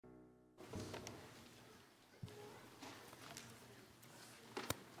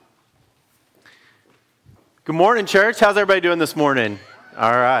Good morning, church. How's everybody doing this morning? All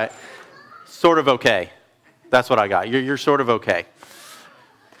right. Sort of okay. That's what I got. You're sort of okay.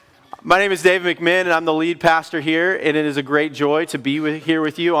 My name is David McMinn, and I'm the lead pastor here, and it is a great joy to be here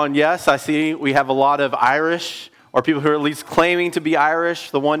with you on Yes. I see we have a lot of Irish, or people who are at least claiming to be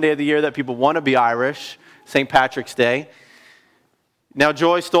Irish, the one day of the year that people want to be Irish, St. Patrick's Day. Now,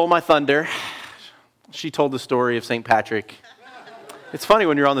 Joy stole my thunder. She told the story of St. Patrick. It's funny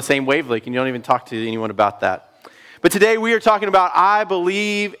when you're on the same wavelength and you don't even talk to anyone about that. But today we are talking about I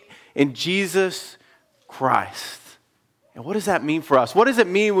believe in Jesus Christ. And what does that mean for us? What does it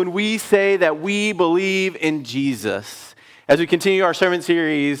mean when we say that we believe in Jesus? As we continue our sermon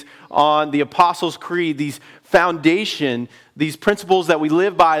series on the Apostles' Creed, these foundation, these principles that we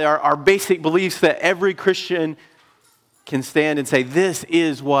live by are basic beliefs that every Christian can stand and say, this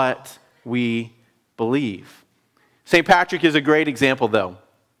is what we believe. St. Patrick is a great example, though.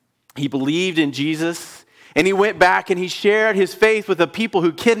 He believed in Jesus, and he went back and he shared his faith with the people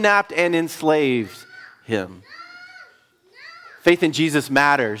who kidnapped and enslaved him. Faith in Jesus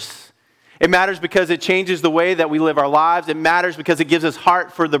matters. It matters because it changes the way that we live our lives. It matters because it gives us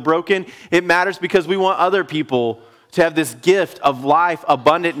heart for the broken. It matters because we want other people to have this gift of life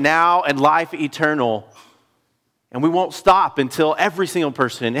abundant now and life eternal. And we won't stop until every single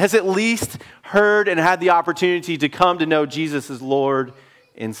person has at least heard and had the opportunity to come to know Jesus as Lord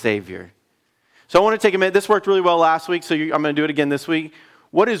and Savior. So I want to take a minute. This worked really well last week, so I'm going to do it again this week.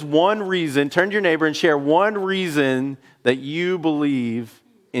 What is one reason, turn to your neighbor and share one reason that you believe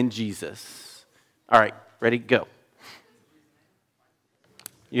in Jesus? All right, ready, go.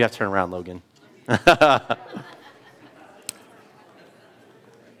 You have to turn around, Logan.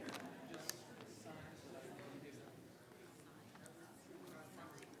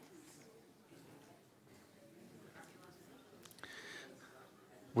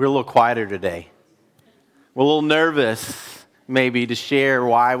 We're a little quieter today. We're a little nervous, maybe, to share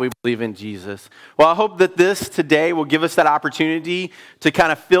why we believe in Jesus. Well, I hope that this today will give us that opportunity to kind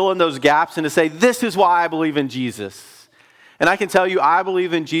of fill in those gaps and to say, this is why I believe in Jesus. And I can tell you, I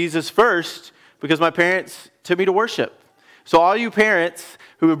believe in Jesus first because my parents took me to worship. So all you parents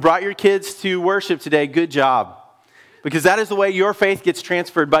who have brought your kids to worship today, good job. Because that is the way your faith gets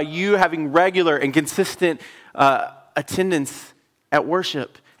transferred, by you having regular and consistent attendance at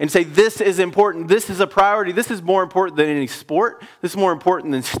worship. And say, this is important, this is a priority, this is more important than any sport, this is more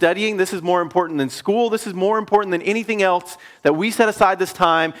important than studying, this is more important than school, this is more important than anything else, that we set aside this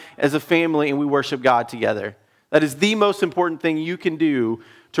time as a family and we worship God together. That is the most important thing you can do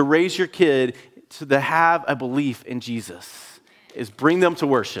to raise your kid to have a belief in Jesus, is bring them to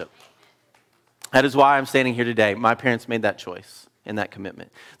worship. That is why I'm standing here today. My parents made that choice and that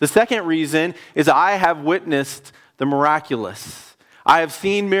commitment. The second reason is I have witnessed the miraculous. I have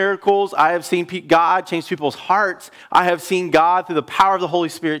seen miracles. I have seen God change people's hearts. I have seen God, through the power of the Holy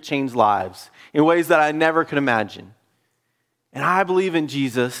Spirit, change lives in ways that I never could imagine. And I believe in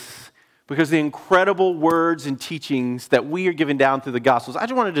Jesus because the incredible words and teachings that we are given down through the Gospels. I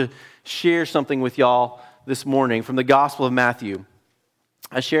just wanted to share something with y'all this morning from the Gospel of Matthew.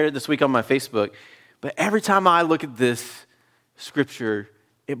 I shared it this week on my Facebook. But every time I look at this scripture,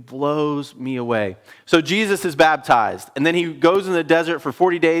 it blows me away. So Jesus is baptized, and then he goes in the desert for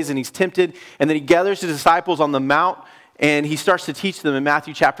 40 days, and he's tempted, and then he gathers his disciples on the mount, and he starts to teach them in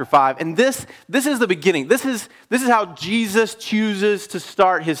Matthew chapter 5. And this is the beginning. This is how Jesus chooses to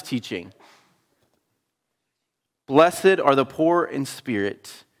start his teaching. Blessed are the poor in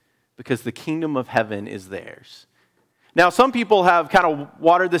spirit, because the kingdom of heaven is theirs. Now, some people have kind of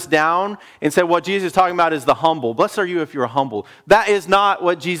watered this down and said what Jesus is talking about is the humble. Blessed are you if you're humble. That is not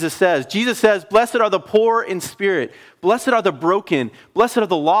what Jesus says. Jesus says, blessed are the poor in spirit. Blessed are the broken. Blessed are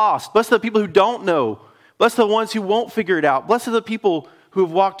the lost. Blessed are the people who don't know. Blessed are the ones who won't figure it out. Blessed are the people who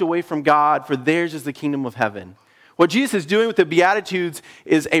have walked away from God, for theirs is the kingdom of heaven. What Jesus is doing with the Beatitudes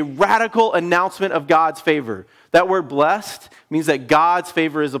is a radical announcement of God's favor. That word blessed means that God's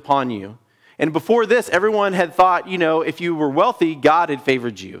favor is upon you. And before this, everyone had thought, if you were wealthy, God had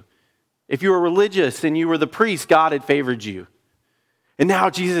favored you. If you were religious and you were the priest, God had favored you. And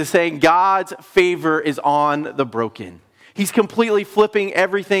now Jesus is saying God's favor is on the broken. He's completely flipping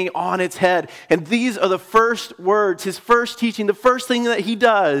everything on its head. And these are the first words, his first teaching, the first thing that he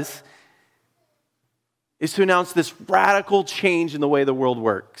does is to announce this radical change in the way the world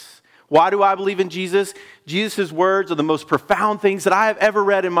works. Why do I believe in Jesus? Jesus' words are the most profound things that I have ever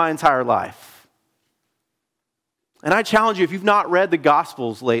read in my entire life. And I challenge you, if you've not read the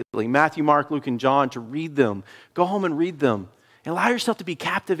Gospels lately, Matthew, Mark, Luke, and John, to read them. Go home and read them. And allow yourself to be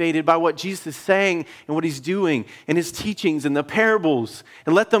captivated by what Jesus is saying and what he's doing and his teachings and the parables.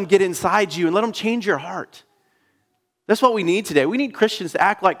 And let them get inside you and let them change your heart. That's what we need today. We need Christians to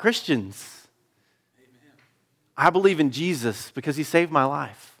act like Christians. Amen. I believe in Jesus because he saved my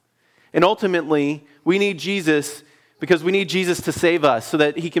life. And ultimately, we need Jesus because we need Jesus to save us so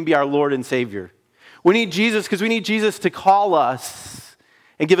that he can be our Lord and Savior. We need Jesus because we need Jesus to call us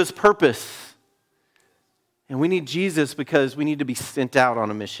and give us purpose. And we need Jesus because we need to be sent out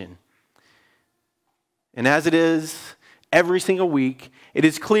on a mission. And as it is every single week, it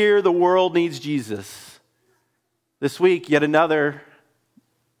is clear the world needs Jesus. This week, yet another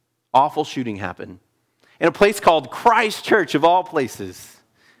awful shooting happened in a place called Christ Church, of all places.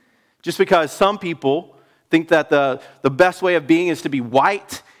 Just because some people think that the best way of being is to be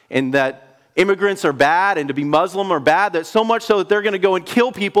white and that immigrants are bad and to be Muslim are bad, that so much so that they're going to go and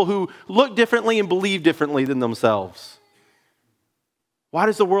kill people who look differently and believe differently than themselves. Why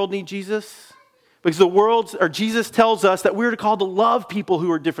does the world need Jesus? Because Jesus tells us that we're called to love people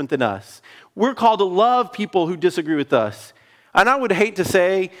who are different than us. We're called to love people who disagree with us. And I would hate to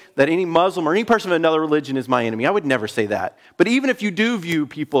say that any Muslim or any person of another religion is my enemy. I would never say that. But even if you do view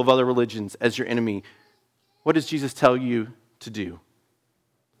people of other religions as your enemy, what does Jesus tell you to do?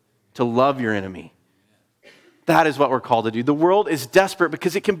 To love your enemy. That is what we're called to do. The world is desperate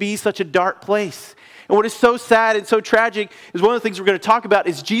because it can be such a dark place. And what is so sad and so tragic is one of the things we're going to talk about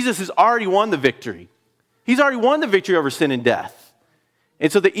is Jesus has already won the victory. He's already won the victory over sin and death.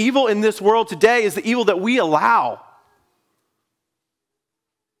 And so the evil in this world today is the evil that we allow,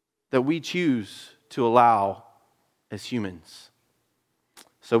 that we choose to allow as humans.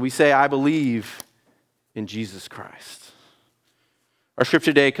 So we say, I believe in Jesus Christ. Our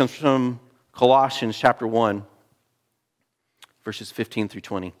scripture today comes from Colossians chapter 1, verses 15 through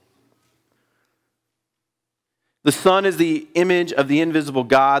 20. The Son is the image of the invisible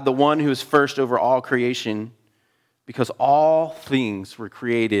God, the one who is first over all creation, because all things were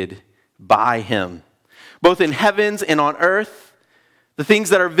created by him, both in heavens and on earth, the things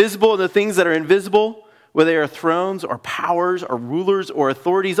that are visible and the things that are invisible, whether they are thrones or powers or rulers or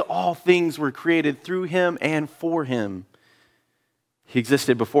authorities, all things were created through him and for him. He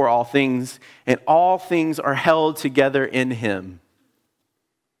existed before all things, and all things are held together in him.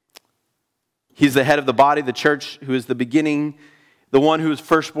 He's the head of the body, the church, who is the beginning, the one who is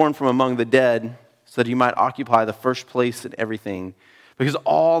firstborn from among the dead, so that he might occupy the first place in everything. Because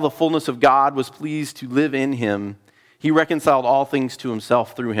all the fullness of God was pleased to live in him, he reconciled all things to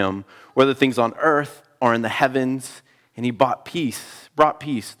himself through him, whether things on earth or in the heavens, and he brought peace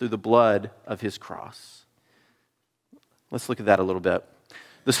through the blood of his cross. Let's look at that a little bit.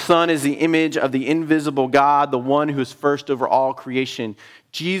 The Son is the image of the invisible God, the one who is first over all creation.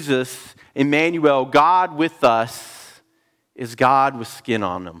 Jesus, Emmanuel, God with us, is God with skin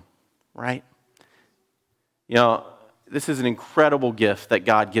on him, right? You know, this is an incredible gift that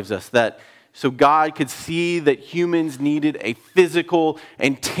God gives us, so God could see that humans needed a physical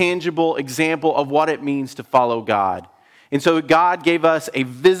and tangible example of what it means to follow God. And so God gave us a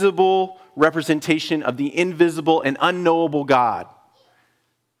visible representation of the invisible and unknowable God.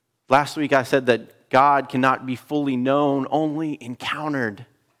 Last week I said that God cannot be fully known, only encountered.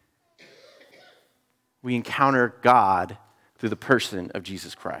 We encounter God through the person of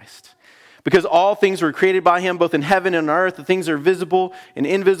Jesus Christ. Because all things were created by him, both in heaven and on earth, the things are visible and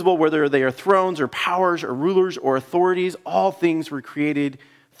invisible, whether they are thrones or powers or rulers or authorities, all things were created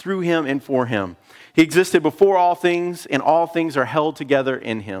through him and for him. He existed before all things, and all things are held together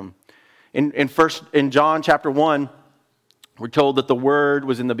in him. In John chapter 1, we're told that the Word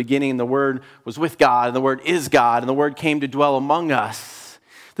was in the beginning, and the Word was with God, and the Word is God, and the Word came to dwell among us.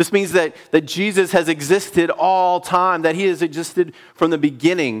 This means that Jesus has existed all time, that he has existed from the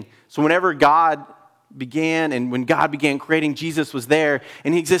beginning. So whenever God began, and when God began creating, Jesus was there,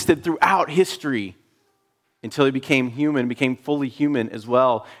 and he existed throughout history until he became human, became fully human as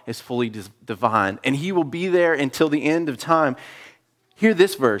well as fully divine. And he will be there until the end of time. Hear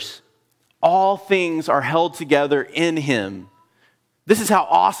this verse. All things are held together in him. This is how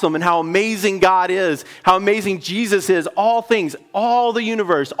awesome and how amazing God is, how amazing Jesus is. All things, all the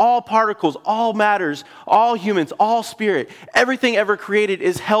universe, all particles, all matters, all humans, all spirit, everything ever created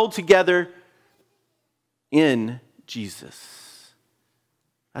is held together in Jesus.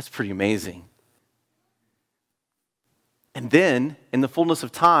 That's pretty amazing. And then, in the fullness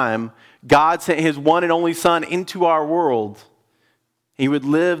of time, God sent his one and only Son into our world. He would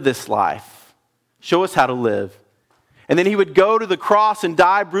live this life, show us how to live. And then he would go to the cross and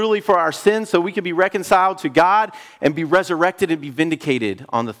die brutally for our sins so we could be reconciled to God and be resurrected and be vindicated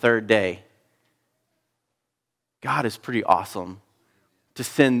on the third day. God is pretty awesome to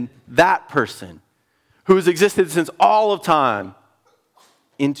send that person who has existed since all of time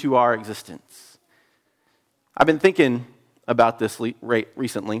into our existence. I've been thinking about this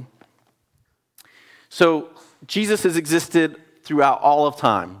recently. So Jesus has existed throughout all of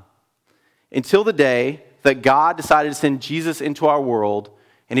time until the day that God decided to send Jesus into our world,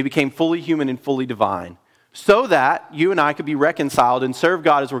 and he became fully human and fully divine, so that you and I could be reconciled and serve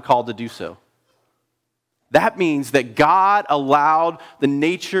God as we're called to do so. That means that God allowed the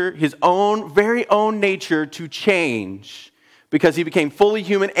nature, his own, very own nature, to change because he became fully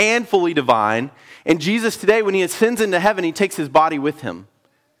human and fully divine. And Jesus today, when he ascends into heaven, he takes his body with him.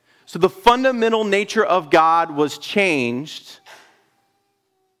 So the fundamental nature of God was changed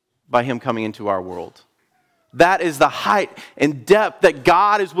by him coming into our world. That is the height and depth that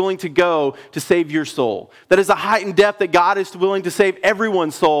God is willing to go to save your soul. That is the height and depth that God is willing to save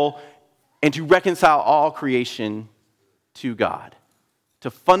everyone's soul and to reconcile all creation to God.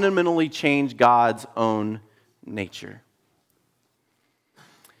 To fundamentally change God's own nature.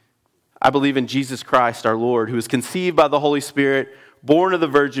 I believe in Jesus Christ, our Lord, who was conceived by the Holy Spirit, born of the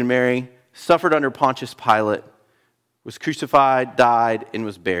Virgin Mary, suffered under Pontius Pilate, was crucified, died, and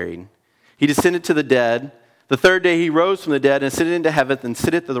was buried. He descended to the dead. The third day he rose from the dead and ascended into heaven and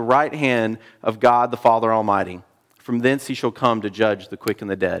sitteth at the right hand of God the Father Almighty. From thence he shall come to judge the quick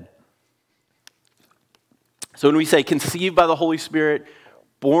and the dead. So when we say conceived by the Holy Spirit,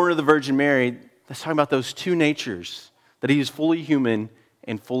 born of the Virgin Mary, that's talking about those two natures, that he is fully human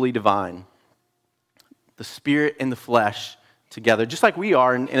and fully divine. The spirit and the flesh together, just like we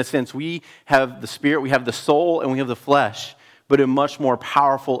are in a sense. We have the spirit, we have the soul, and we have the flesh, but in a much more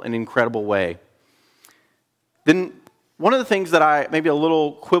powerful and incredible way. Then one of the things that maybe a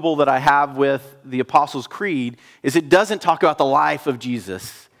little quibble that I have with the Apostles' Creed is it doesn't talk about the life of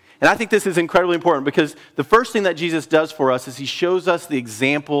Jesus. And I think this is incredibly important because the first thing that Jesus does for us is he shows us the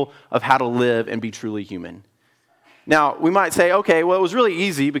example of how to live and be truly human. Now, we might say, okay, well, it was really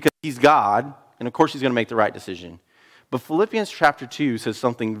easy because he's God, and of course he's going to make the right decision. But Philippians chapter 2 says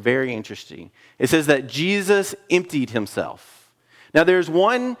something very interesting. It says that Jesus emptied himself. Now, there's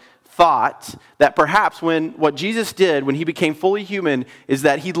one thought that perhaps what Jesus did when he became fully human is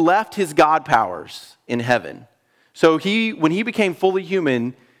that he left his God powers in heaven. So when he became fully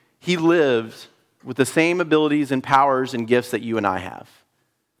human, he lived with the same abilities and powers and gifts that you and I have.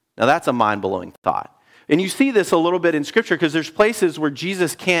 Now that's a mind-blowing thought. And you see this a little bit in Scripture because there's places where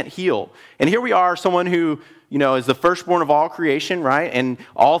Jesus can't heal. And here we are, someone who, is the firstborn of all creation, right? And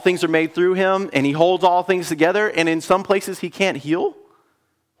all things are made through him, and he holds all things together, and in some places he can't heal.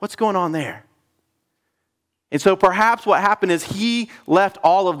 What's going on there? And so perhaps what happened is he left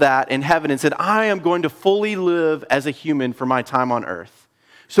all of that in heaven and said, I am going to fully live as a human for my time on earth,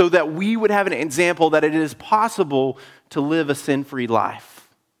 so that we would have an example that it is possible to live a sin-free life,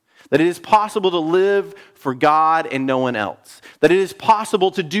 that it is possible to live for God and no one else, that it is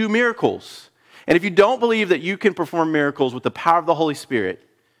possible to do miracles. And if you don't believe that you can perform miracles with the power of the Holy Spirit,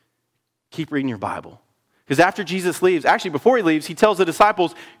 keep reading your Bible. Because after Jesus leaves, actually before he leaves, he tells the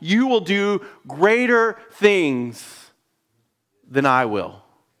disciples, you will do greater things than I will.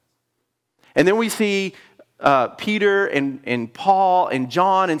 And then we see Peter and Paul and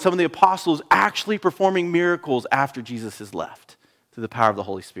John and some of the apostles actually performing miracles after Jesus has left through the power of the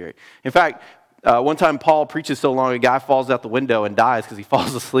Holy Spirit. In fact, one time Paul preaches so long, a guy falls out the window and dies because he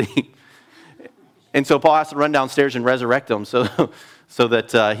falls asleep. And so Paul has to run downstairs and resurrect him so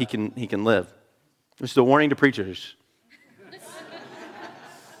that he can live. Which is a warning to preachers.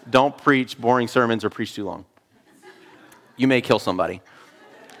 Don't preach boring sermons or preach too long. You may kill somebody.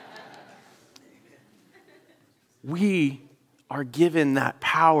 We are given that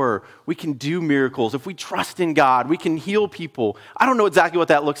power. We can do miracles. If we trust in God, we can heal people. I don't know exactly what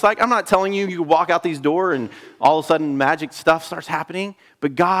that looks like. I'm not telling you can walk out these doors and all of a sudden magic stuff starts happening.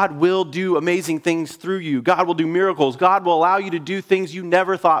 But God will do amazing things through you. God will do miracles. God will allow you to do things you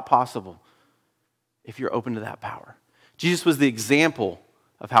never thought possible if you're open to that power. Jesus was the example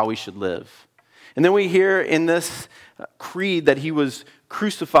of how we should live. And then we hear in this creed that he was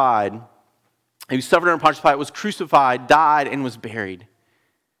crucified. He suffered under Pontius Pilate, was crucified, died, and was buried.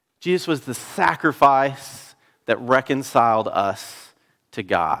 Jesus was the sacrifice that reconciled us to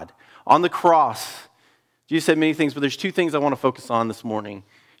God. On the cross, Jesus said many things, but there's two things I want to focus on this morning.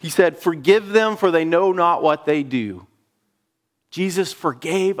 He said, forgive them for they know not what they do. Jesus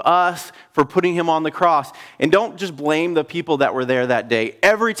forgave us for putting him on the cross. And don't just blame the people that were there that day.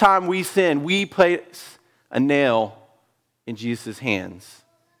 Every time we sin, we place a nail in Jesus' hands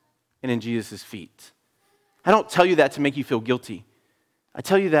and in Jesus' feet. I don't tell you that to make you feel guilty. I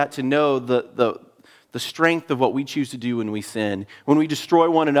tell you that to know the strength of what we choose to do when we sin, when we destroy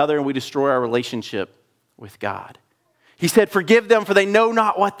one another and we destroy our relationship with God. He said, forgive them for they know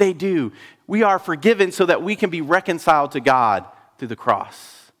not what they do. We are forgiven so that we can be reconciled to God through the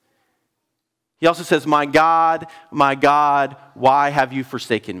cross. He also says, my God, why have you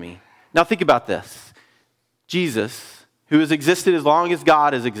forsaken me? Now think about this. Jesus, who has existed as long as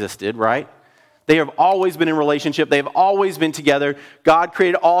God has existed, right? They have always been in relationship. They have always been together. God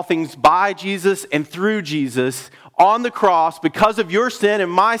created all things by Jesus and through Jesus. On the cross, because of your sin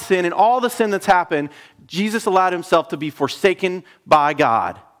and my sin and all the sin that's happened, Jesus allowed himself to be forsaken by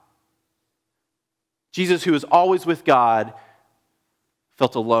God. Jesus, who is always with God,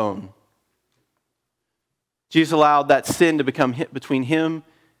 felt alone. Jesus allowed that sin to become between him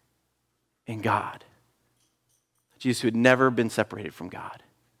and God. Jesus, who had never been separated from God.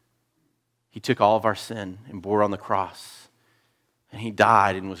 He took all of our sin and bore on the cross, and he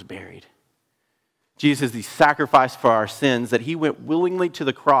died and was buried. Jesus is the sacrifice for our sins, that he went willingly to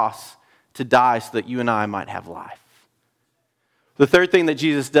the cross to die so that you and I might have life. The third thing that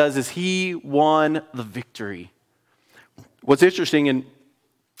Jesus does is he won the victory. What's interesting, in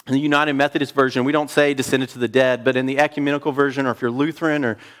the United Methodist version, we don't say descended to the dead, but in the ecumenical version, or if you're Lutheran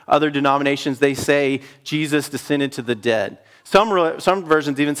or other denominations, they say Jesus descended to the dead. Some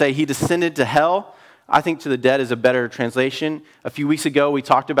versions even say he descended to hell. I think to the dead is a better translation. A few weeks ago, we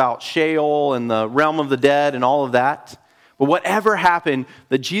talked about Sheol and the realm of the dead and all of that. But whatever happened,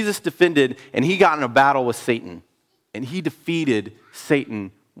 that Jesus defended, and he got in a battle with Satan. And he defeated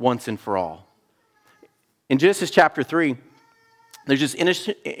Satan once and for all. In Genesis chapter 3, there's this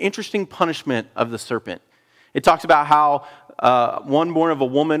interesting punishment of the serpent. It talks about how one born of a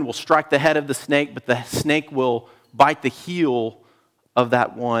woman will strike the head of the snake, but the snake will bite the heel of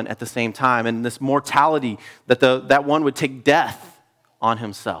that one at the same time. And this mortality, that one would take death on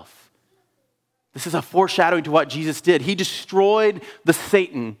himself. This is a foreshadowing to what Jesus did. He destroyed the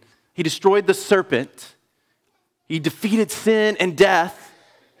Satan. He destroyed the serpent. He defeated sin and death,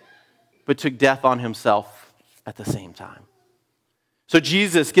 but took death on himself at the same time. So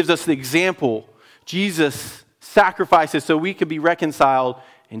Jesus gives us the example. Jesus sacrifices so we could be reconciled,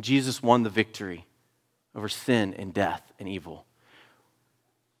 and Jesus won the victory over sin and death and evil.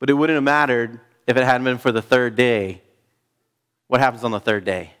 But it wouldn't have mattered if it hadn't been for the third day. What happens on the third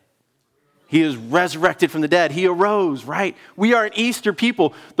day? He is resurrected from the dead. He arose, right? We are an Easter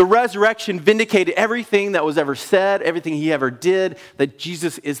people. The resurrection vindicated everything that was ever said, everything he ever did, that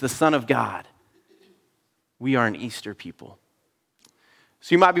Jesus is the Son of God. We are an Easter people.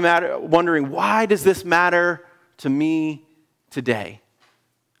 So you might be wondering, why does this matter to me today?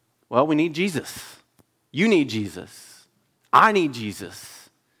 Well, we need Jesus. You need Jesus. I need Jesus.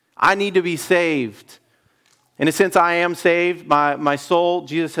 I need to be saved. In a sense, I am saved. My soul,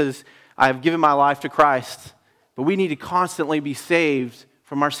 Jesus says, I have given my life to Christ. But we need to constantly be saved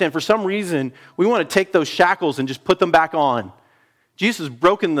from our sin. For some reason, we want to take those shackles and just put them back on. Jesus has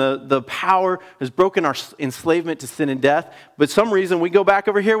broken the power, has broken our enslavement to sin and death. But some reason, we go back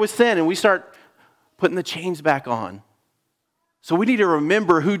over here with sin and we start putting the chains back on. So we need to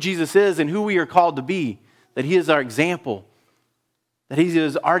remember who Jesus is and who we are called to be. That he is our example. That he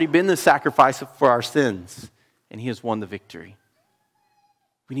has already been the sacrifice for our sins. And he has won the victory.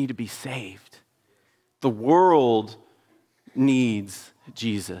 We need to be saved. The world needs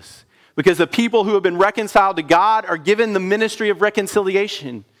Jesus. Because the people who have been reconciled to God are given the ministry of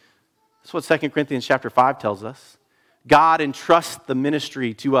reconciliation. That's what 2 Corinthians chapter 5 tells us. God entrusts the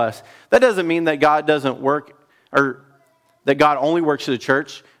ministry to us. That doesn't mean that God doesn't work, or that God only works to the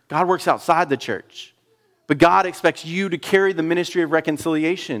church. God works outside the church. But God expects you to carry the ministry of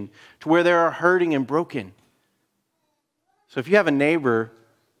reconciliation to where they are hurting and broken. So if you have a neighbor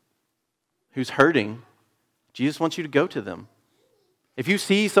who's hurting, Jesus wants you to go to them. If you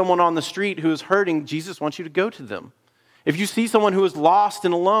see someone on the street who is hurting, Jesus wants you to go to them. If you see someone who is lost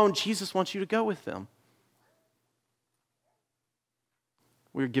and alone, Jesus wants you to go with them.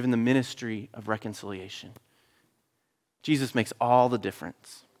 We're given the ministry of reconciliation. Jesus makes all the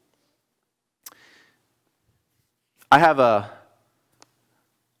difference. I have a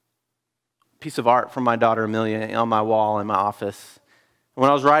piece of art from my daughter Amelia on my wall in my office. When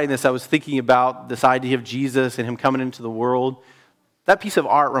I was writing this, I was thinking about this idea of Jesus and him coming into the world. That piece of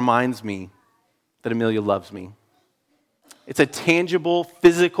art reminds me that Amelia loves me. It's a tangible,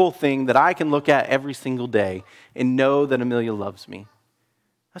 physical thing that I can look at every single day and know that Amelia loves me.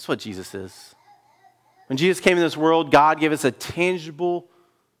 That's what Jesus is. When Jesus came in this world, God gave us a tangible,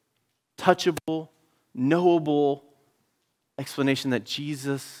 touchable, knowable explanation that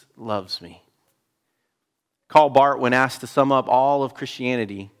Jesus loves me. Karl Barth, when asked to sum up all of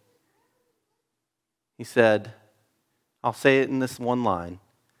Christianity, he said, I'll say it in this one line.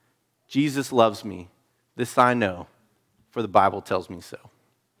 Jesus loves me. This I know, for the Bible tells me so.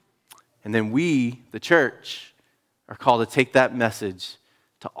 And then we, the church, are called to take that message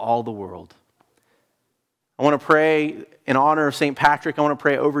to all the world. I want to pray in honor of St. Patrick. I want to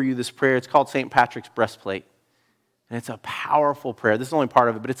pray over you this prayer. It's called St. Patrick's Breastplate. And it's a powerful prayer. This is only part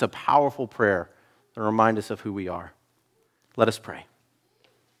of it, but it's a powerful prayer to remind us of who we are. Let us pray.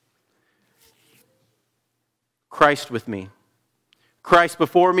 Christ with me. Christ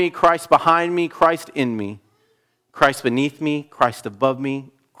before me, Christ behind me, Christ in me. Christ beneath me, Christ above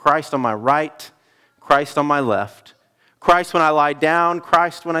me, Christ on my right, Christ on my left. Christ when I lie down,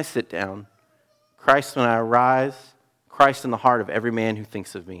 Christ when I sit down. Christ when I arise, Christ in the heart of every man who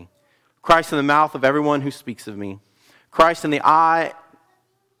thinks of me. Christ in the mouth of everyone who speaks of me. Christ in the eye,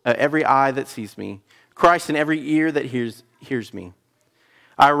 every eye that sees me. Christ in every ear that hears me.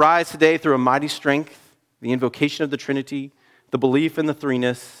 I arise today through a mighty strength, the invocation of the Trinity, the belief in the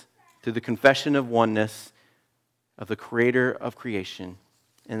threeness, through the confession of oneness of the Creator of creation.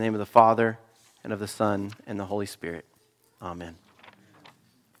 In the name of the Father, and of the Son, and the Holy Spirit. Amen.